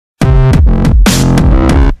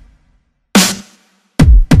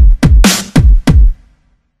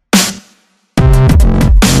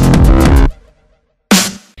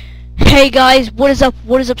Hey guys, what is up?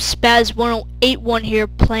 What is up? Spaz1081 here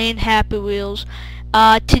playing Happy Wheels.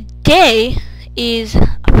 Today is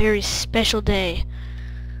a very special day.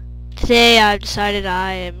 Today I've decided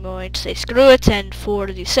I am going to say screw it, and for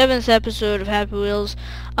the 7th episode of Happy Wheels,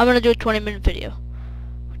 I'm going to do a 20-minute video.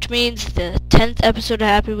 Which means the 10th episode of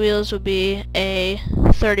Happy Wheels will be a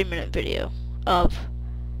 30-minute video of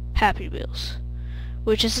Happy Wheels.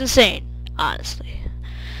 Which is insane, honestly.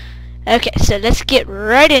 Okay, so let's get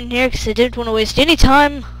right in here because I didn't want to waste any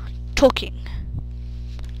time talking.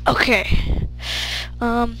 Okay.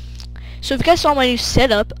 So if you guys saw my new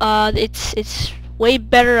setup, it's way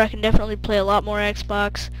better. I can definitely play a lot more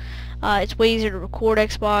Xbox. It's way easier to record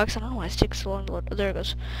Xbox. I don't know why it's taking so long to load. Oh, there it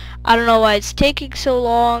goes. I don't know why it's taking so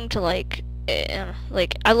long to like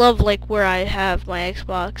I love like where I have my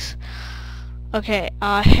Xbox. Okay,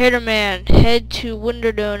 Hater Man, head to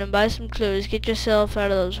Winderdone and buy some clothes. Get yourself out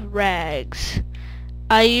of those rags.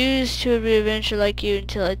 I used to be an adventurer like you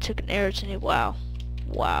until I took an arrow to me. Wow.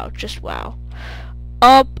 Wow, just wow.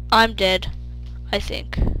 I'm dead. I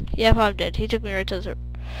think. Yep, I'm dead. He took me right to the...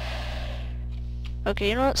 Okay,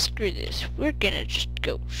 you know what? Screw this. We're gonna just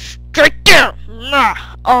go straight down! Nah.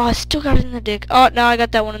 Oh, I still got it in the dick. Oh, now I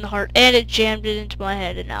got that one in the heart. And it jammed it into my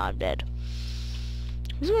head, and now I'm dead.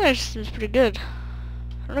 This one actually seems pretty good.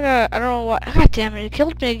 I don't know why. God damn it, it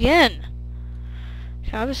killed me again.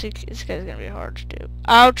 Okay, obviously, this guy's gonna be hard to do.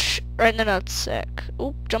 Ouch! Right in the nutsack.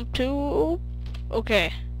 Oop, jump to. Oop.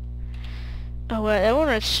 Okay. Oh, wait, that one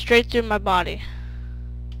went straight through my body.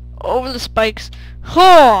 Over the spikes.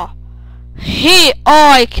 Oh! Oh,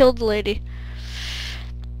 I killed the lady.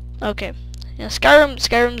 Okay. Yeah,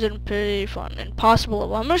 Skyrim's been pretty fun and possible.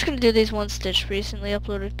 Well, I'm just gonna do these ones that's recently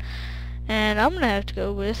uploaded. And I'm gonna have to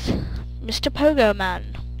go with Mr. Pogo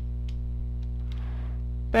Man.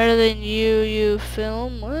 Better than you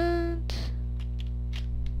film. What?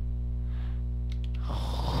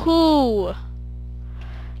 Who?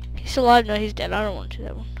 He's alive? No, he's dead. I don't want to do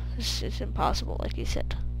that one. It's impossible, like he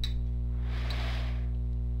said.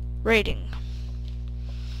 Rating.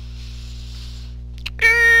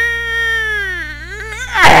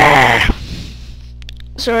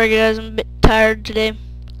 Sorry guys, I'm a bit tired today.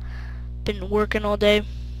 Been working all day.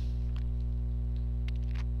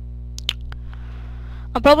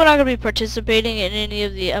 I'm probably not going to be participating in any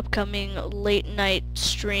of the upcoming late night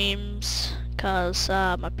streams because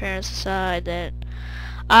my parents decide that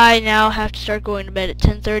I now have to start going to bed at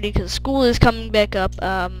 10:30 because school is coming back up.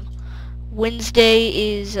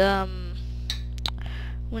 Wednesday is the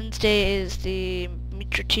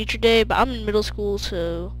Meet Your Teacher Day, but I'm in middle school,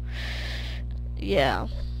 so yeah.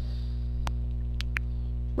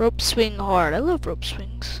 Rope swing hard. I love rope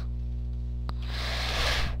swings.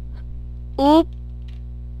 Oop.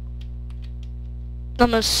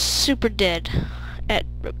 I'm a super dead at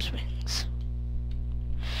rope swings.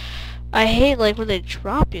 I hate like when they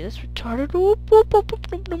drop you. That's retarded. Oop, oop, oop,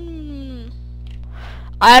 oop, oop, oop.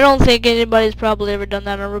 I don't think anybody's probably ever done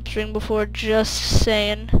that on a rope swing before. Just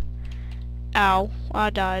saying. Ow. I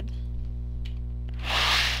died.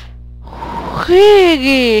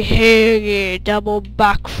 Higgy, double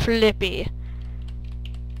back flippy.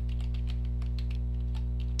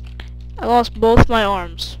 I lost both my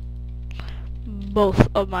arms. Both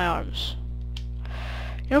of my arms.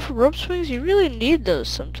 You know, for rope swings, you really need those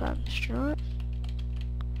sometimes. Do you know what?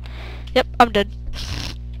 Yep, I'm dead.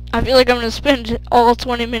 I feel like I'm gonna spend all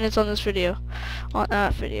 20 minutes on this video. On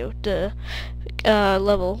that video. The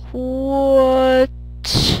level. What?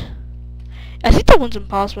 I think that one's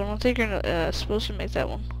impossible. I don't think you're supposed to make that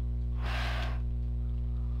one.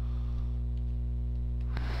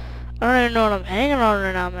 I don't even know what I'm hanging on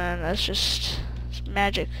right now, man. That's just... it's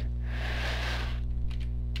magic.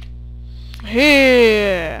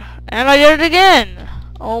 Here! And I did it again!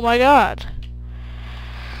 Oh my god.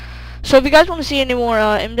 So if you guys want to see any more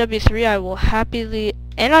MW3, I will happily...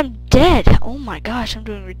 And I'm dead! Oh my gosh, I'm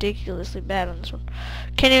doing ridiculously bad on this one.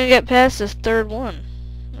 Can't even get past this third one.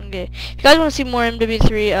 Okay. If you guys want to see more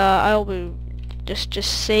MW3, I'll be just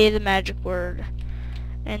say the magic word,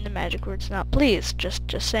 and the magic word's not please.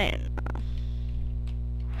 Just saying.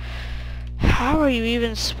 How are you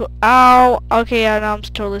even Ow! Okay, yeah, now I'm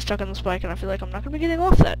totally stuck on the spike, and I feel like I'm not gonna be getting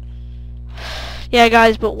off that. Yeah,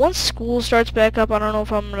 guys, but once school starts back up, I don't know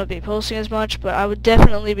if I'm gonna be posting as much, but I would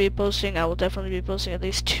definitely be posting. I will definitely be posting at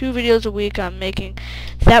least 2 videos a week. I'm making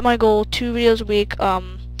that my goal. 2 videos a week.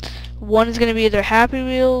 One is gonna be either Happy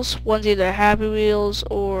Wheels, one's either Happy Wheels,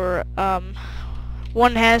 or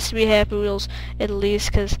one has to be Happy Wheels at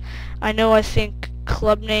least, because I think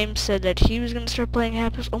Club Name said that he was gonna start playing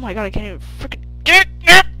Happy Wheels. Oh my god, I can't even freaking get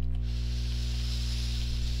it.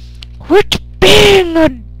 Quit being a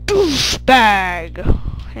douche bag.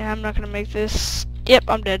 Yeah, I'm not gonna make this. Yep,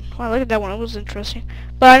 I'm dead. Wow, look at that one. It was interesting.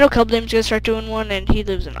 But I know Cubdame's gonna start doing one, and he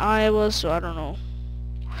lives in Iowa, so I don't know.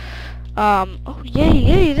 Oh,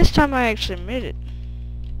 yay, this time I actually made it.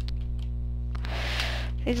 I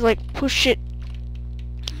need to, like, push it.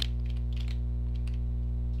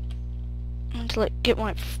 I need to, like, get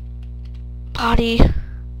my body.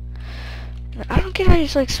 I don't get how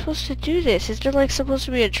he's, like, supposed to do this. Is there, like, supposed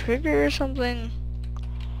to be a trigger or something?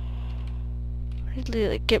 I need to,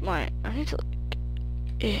 like, get my... I need to, like...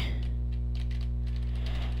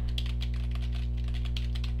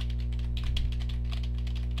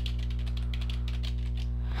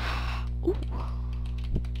 Ooh.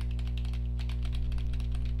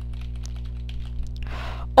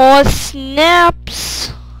 Oh,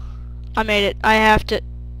 snaps! I made it. I have to...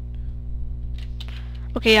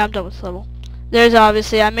 Okay, yeah, I'm done with this level. There's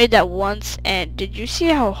obviously... I made that once, and did you see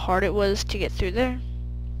how hard it was to get through there?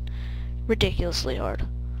 Ridiculously hard.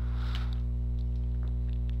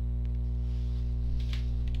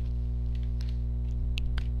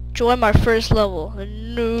 Join my first level.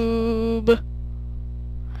 Noob.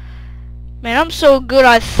 Man, I'm so good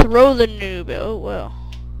I throw the noob. Oh, well.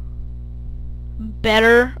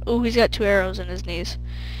 Better. Oh, he's got 2 arrows in his knees.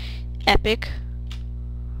 Epic.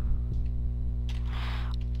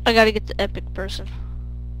 I gotta get the epic person.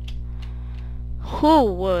 Who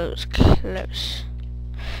was close?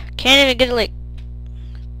 Can't even get it, like,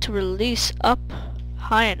 to release up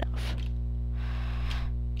high enough.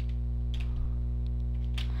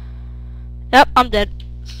 Yep, I'm dead.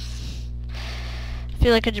 I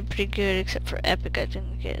feel like I did pretty good, except for epic I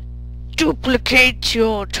didn't get. Duplicate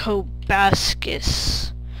your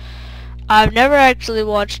Tobascus. I've never actually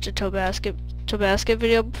watched a Tobascus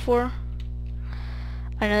video before.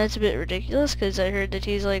 I know that's a bit ridiculous, because I heard that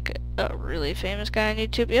he's like a really famous guy on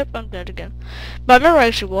YouTube. Yep, I'm dead again. But I've never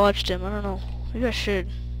actually watched him, I don't know. Maybe I should.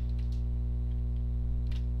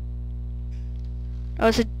 I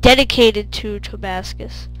was dedicated to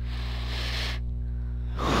Tobascus.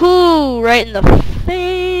 Whoo! Right in the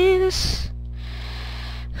face.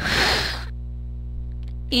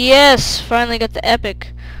 Yes! Finally got the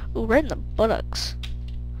epic. Ooh, right in the buttocks.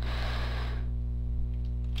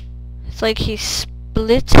 It's like he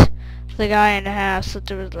split the guy in half, so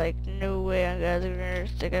there was like no way on God's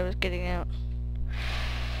earth the guy was getting out.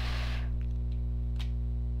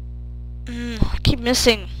 I keep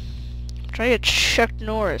missing. I'm trying to get Chuck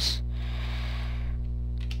Norris.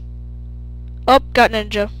 Oh, got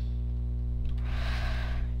ninja.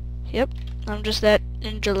 Yep, I'm just that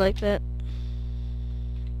ninja like that.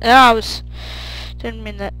 Ah, didn't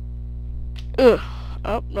mean that. Ugh.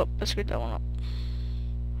 Oh, nope, I screwed that one up.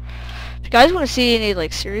 If you guys want to see any,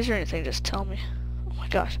 like, series or anything, just tell me. Oh my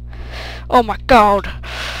gosh. Oh my god.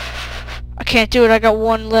 I can't do it, I got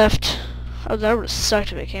 1 left. Oh, that would have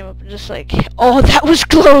sucked if it came up and just like, oh, that was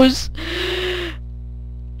close!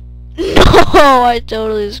 No, I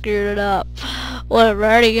totally screwed it up. Whatever, I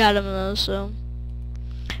already got him though, so.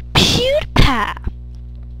 PewDiePie!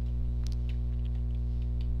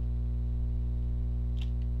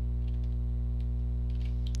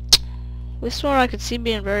 This one I could see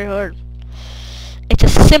being very hard. It's a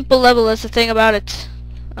simple level, that's the thing about it.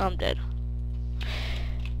 Oh, I'm dead.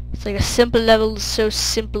 It's like a simple level, so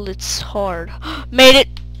simple it's hard. Made it!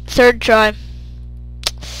 3rd try.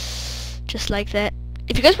 Just like that.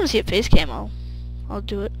 If you guys want to see a face cam, I'll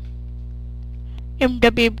do it.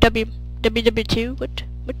 WW2, what?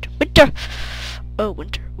 Winter! Oh,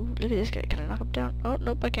 winter. Ooh, look at this guy. Can I knock him down? Oh,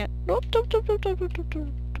 nope, I can't. Nope.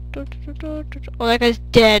 Oh, that guy's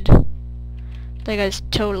dead. That guy's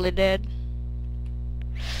totally dead.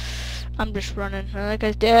 I'm just running. Oh, that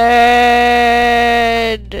guy's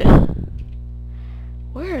dead.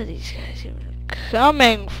 Where are these guys even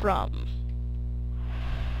coming from?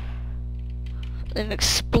 An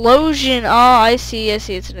explosion. Oh, I see. It's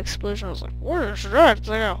an explosion. I was like, what is that? Is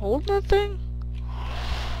I hold that thing?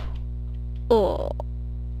 Oh.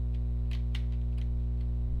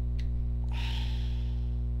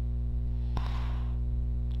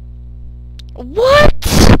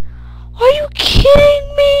 What? Are you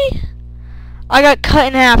kidding me? I got cut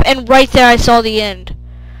in half, and right there I saw the end.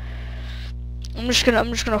 I'm just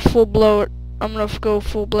gonna full blow it. I'm gonna go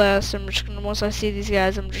full blast. I'm just gonna, once I see these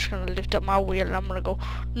guys, I'm just gonna lift up my wheel and I'm gonna go,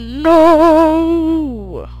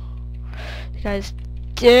 no! The guy's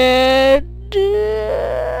dead.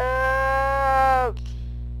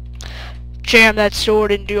 Jam that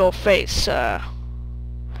sword into your face,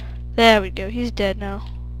 There we go. He's dead now.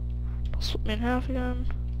 Don't split me in half again.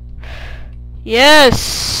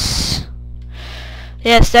 Yes!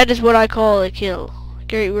 Yes, that is what I call a kill.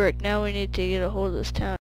 Great work. Now we need to get a hold of this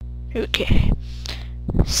town. Okay.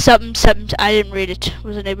 Something, I didn't read it.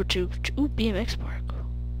 Wasn't able to. Ooh, BMX park.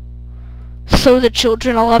 So the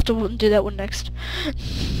children, I'll have to do that one next.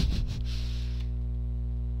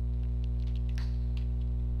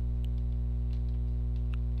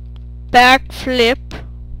 Backflip.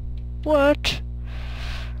 What?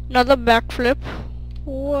 Another backflip.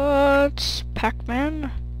 What?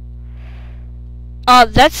 Pac-Man?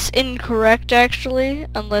 That's incorrect actually,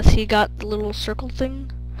 unless he got the little circle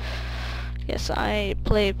thing. Yes, I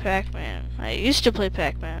play Pac-Man. I used to play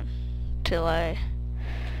Pac-Man till I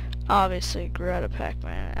obviously grew out of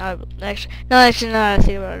Pac-Man. Actually, now that I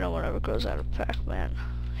think about it, no one ever grows out of Pac-Man.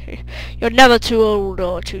 You're never too old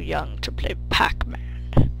or too young to play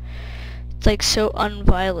Pac-Man. It's like so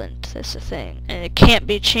unviolent, that's the thing. And it can't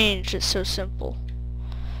be changed, it's so simple.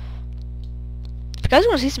 If you guys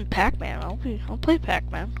want to see some Pac-Man, I'll play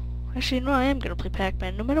Pac-Man. Actually, no, I am gonna play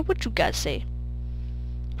Pac-Man, no matter what you guys say.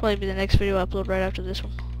 Probably be the next video I upload right after this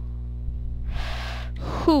one.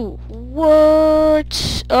 Who?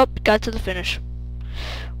 What? Oh, got to the finish.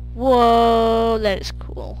 Whoa, that is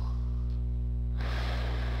cool.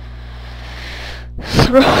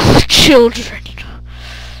 Throw the children.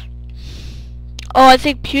 Oh, I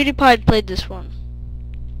think PewDiePie played this one.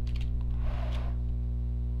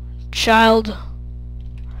 Child.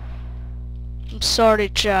 I'm sorry,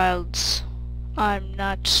 childs. I'm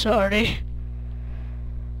not sorry.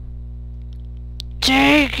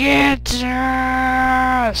 Take it!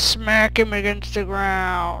 Smack him against the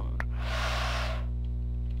ground.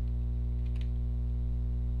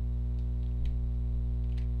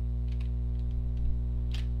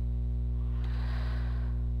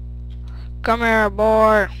 Come here,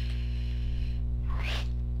 boy.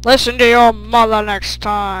 Listen to your mother next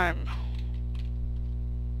time.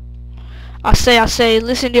 I say,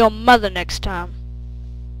 listen to your mother next time.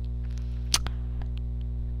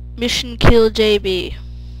 Mission kill JB.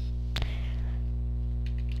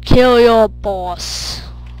 Kill your boss.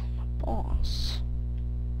 Boss.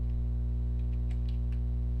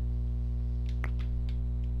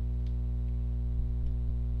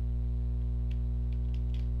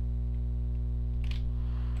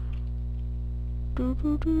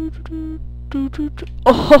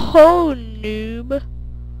 Oh, noob.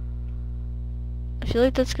 I feel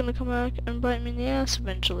like that's gonna come out and bite me in the ass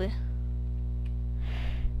eventually.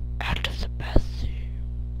 Out of the bathroom.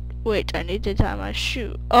 Wait, I need to tie my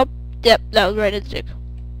shoe. Oh, yep, that was right at the dick.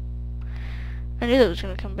 I knew that was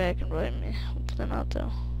gonna come back and bite me. Hopefully not,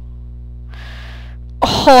 though.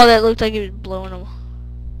 Oh, that looked like he was blowing him.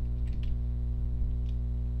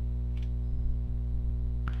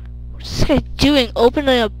 What's this guy doing?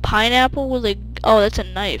 Opening a pineapple with a... Oh, that's a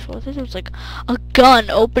knife. I thought it was like a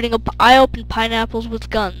gun. I open pineapples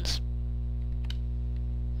with guns.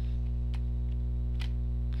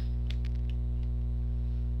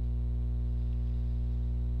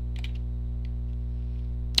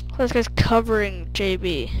 This guy's covering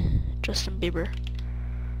JB, Justin Bieber.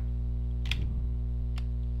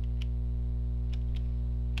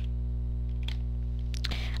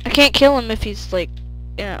 I can't kill him if he's like,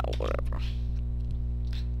 yeah, whatever.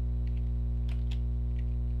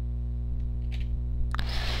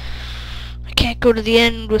 I can't go to the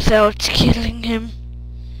end without killing him.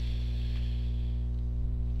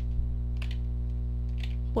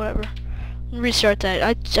 Whatever. Restart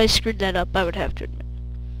that. I screwed that up, I would have to admit.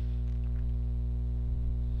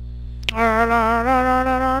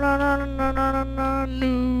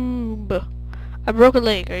 Noob. I broke a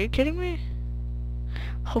leg. Are you kidding me?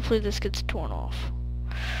 Hopefully this gets torn off.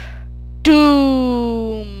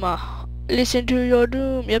 Doom. Listen to your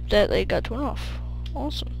doom. Yep, that leg got torn off.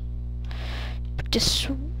 Awesome. Pretty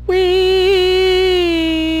sweet.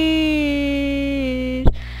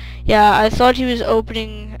 Yeah, I thought he was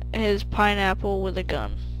opening his pineapple with a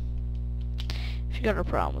gun. If you got a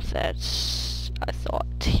problem with that. I thought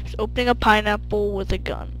he was opening a pineapple with a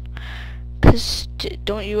gun. Cause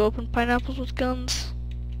don't you open pineapples with guns?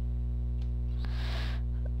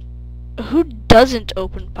 Who doesn't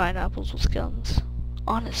open pineapples with guns?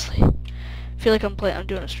 Honestly, I feel like I'm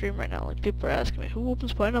doing a stream right now. Like people are asking me, who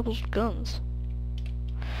opens pineapples with guns?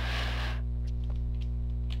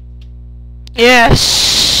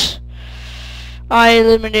 Yes, I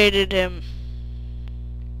eliminated him.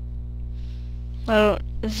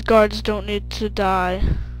 His guards don't need to die.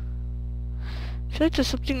 I feel like there's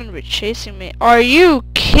something gonna be chasing me. Are you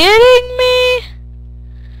kidding me?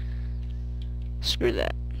 Screw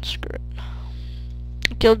that. Screw it.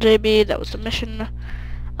 Kill JB, that was the mission.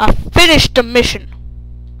 I finished the mission.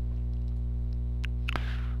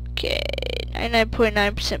 Okay,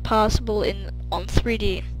 99.9% possible on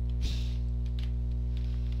 3D.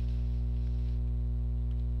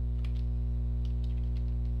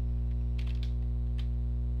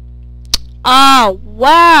 Ah,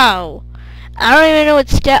 wow. I don't even know what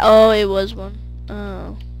stat. Oh, it was one.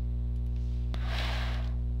 Oh.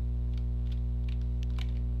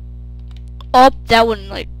 Oh, that one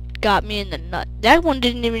like got me in the nut. That one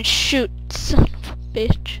didn't even shoot. Son of a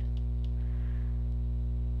bitch.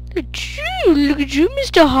 Look at you,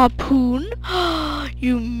 Mr. Harpoon.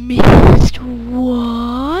 You missed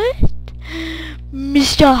what?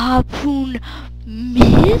 Mr. Harpoon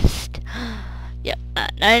missed? Yep,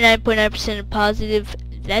 99.9% positive.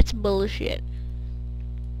 That's bullshit.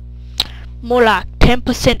 More like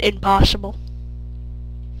 10% impossible.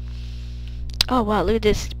 Oh wow, look at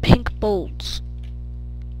this. Pink bolts.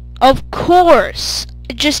 Of course!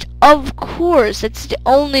 Just of course. That's the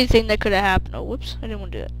only thing that could have happened. Oh, whoops. I didn't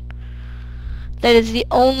want to do that. That is the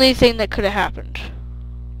only thing that could have happened.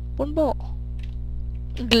 One ball.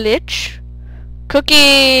 Glitch. Cookie!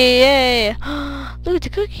 Yay! Look at the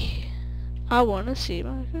cookie. I want to see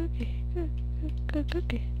my cookie.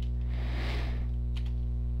 Cookie.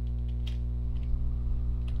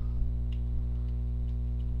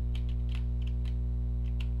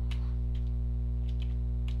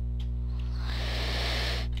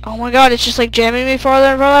 Oh my god, it's just like jamming me farther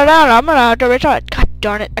and farther down. I'm gonna have to retard. God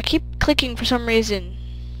darn it. I keep clicking for some reason.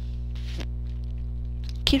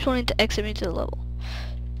 Keeps wanting to exit me to the level.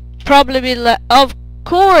 Probably be of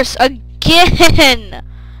course, again!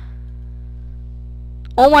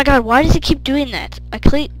 Oh my god, why does it keep doing that? I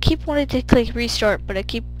keep wanting to click restart, but I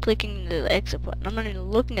keep clicking the exit button. I'm not even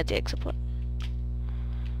looking at the exit button.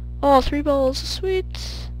 Oh, 3 balls, sweet.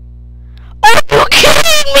 Are you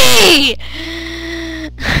kidding me?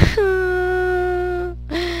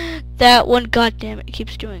 That one, god damn it,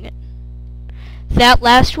 keeps doing it. That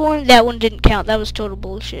last one, that one didn't count. That was total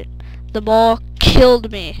bullshit. The ball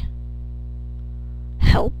killed me.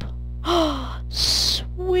 Help.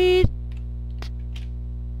 Sweet.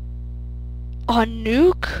 A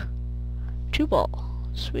nuke? 2 ball.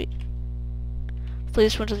 Sweet. Hopefully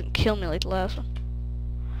this one doesn't kill me like the last one.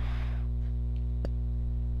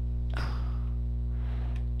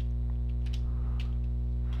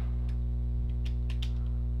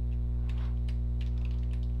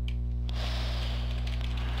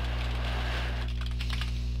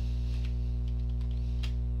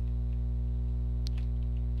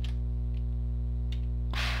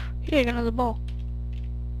 Yeah, I got another ball.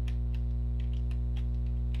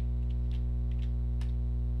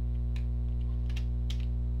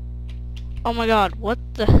 Oh my god, what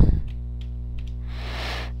the?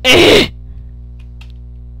 I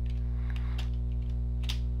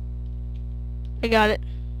got it.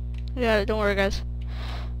 Don't worry, guys.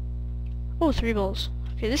 Oh, 3 balls.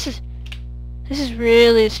 Okay, this is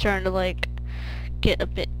really starting to like get a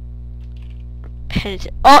bit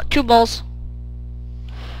repetitive. Oh, 2 balls.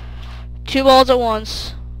 2 balls at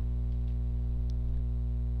once.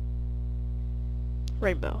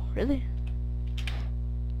 Rainbow, really?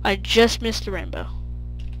 I just missed the rainbow.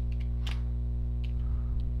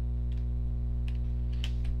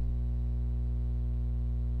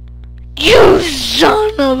 You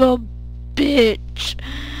son of a bitch!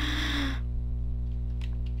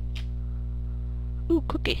 Ooh,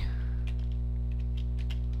 cookie.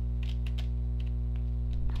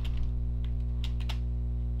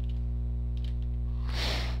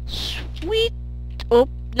 Sweet. Oh,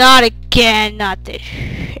 not again, not this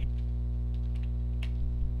shit.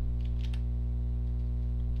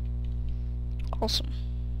 Awesome.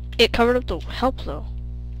 It covered up the help though.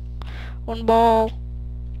 1 ball.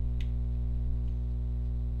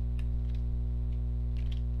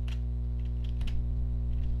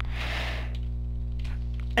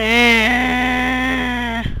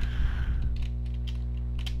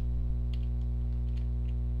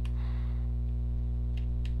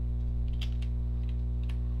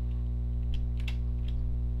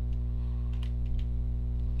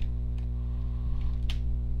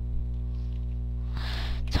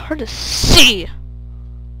 It's hard to see.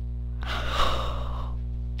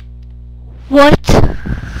 What?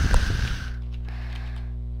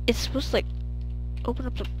 It's supposed to like open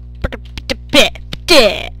up the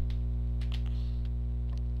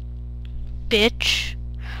bitch.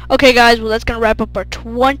 Okay guys, well that's gonna wrap up our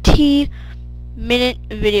 20-minute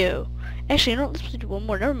video. Actually, you know what, let's do one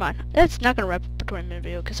more. Never mind. That's not gonna wrap up a 20-minute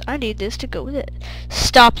video because I need this to go with it.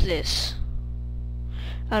 Stop this.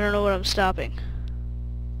 I don't know what I'm stopping.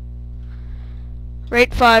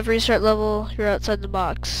 Rate 5, restart level, you're outside the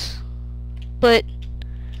box. But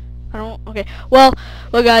I don't, okay. Well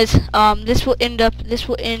guys, this will end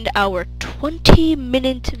our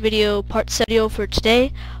 20-minute video, part 7 video for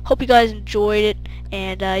today. Hope you guys enjoyed it,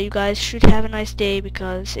 and you guys should have a nice day,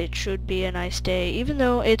 because it should be a nice day, even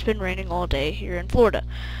though it's been raining all day here in Florida.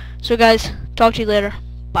 So guys, talk to you later.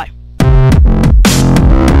 Bye.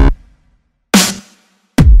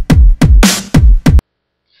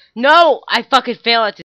 No! I fucking fail at